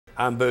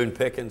I'm Boone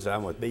Pickens.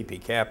 I'm with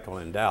BP Capital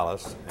in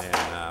Dallas, and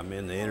I'm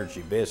in the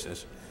energy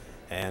business.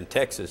 And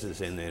Texas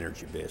is in the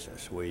energy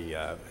business.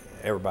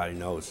 Everybody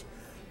knows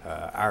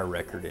our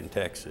record in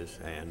Texas,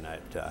 and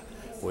that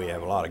we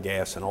have a lot of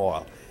gas and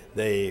oil.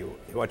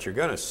 What you're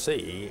going to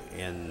see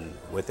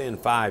within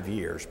 5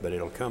 years, but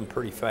it'll come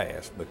pretty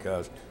fast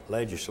because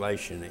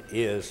legislation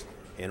is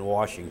in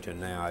Washington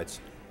now. It's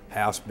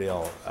House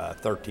Bill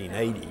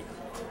 1380.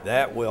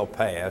 That will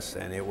pass,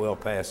 and it will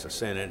pass the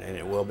Senate, and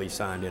it will be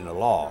signed into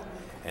law.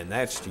 And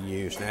that's to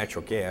use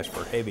natural gas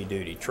for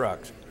heavy-duty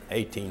trucks,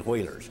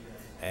 18-wheelers.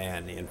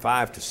 And in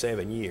 5 to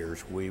 7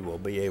 years, we will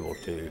be able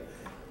to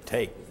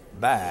take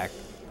back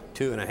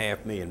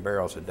 2.5 million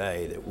barrels a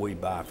day that we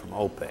buy from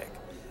OPEC.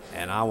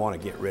 And I want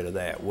to get rid of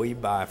that. We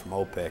buy from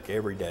OPEC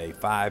every day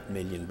 5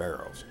 million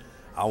barrels.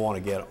 I want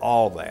to get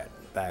all that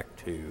back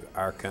to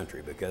our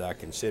country because I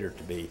consider it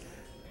to be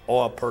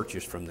oil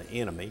purchased from the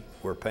enemy.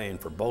 We're paying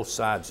for both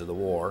sides of the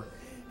war,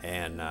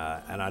 and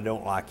I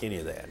don't like any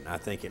of that. And I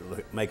think it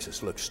makes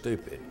us look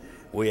stupid.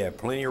 We have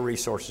plenty of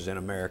resources in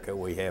America.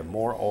 We have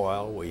more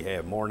oil. We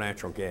have more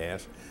natural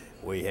gas.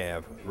 We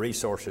have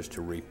resources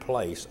to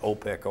replace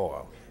OPEC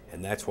oil,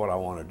 and that's what I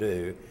want to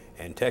do.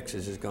 And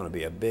Texas is going to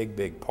be a big,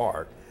 big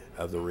part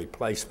of the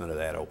replacement of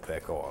that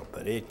OPEC oil.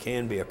 But it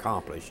can be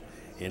accomplished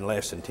in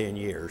less than 10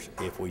 years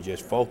if we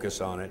just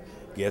focus on it,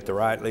 get the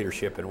right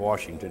leadership in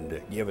Washington to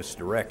give us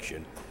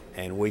direction,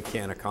 and we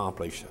can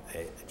accomplish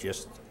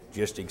just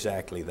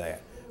exactly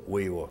that.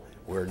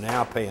 We're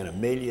now paying $1.5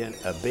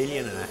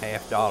 billion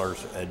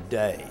a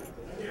day,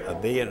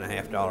 $1.5 billion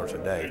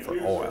a day for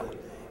oil,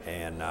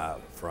 and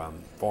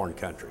from foreign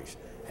countries,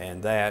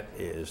 and that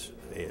is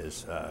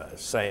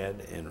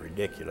sad and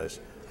ridiculous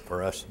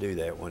for us to do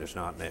that when it's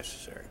not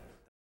necessary.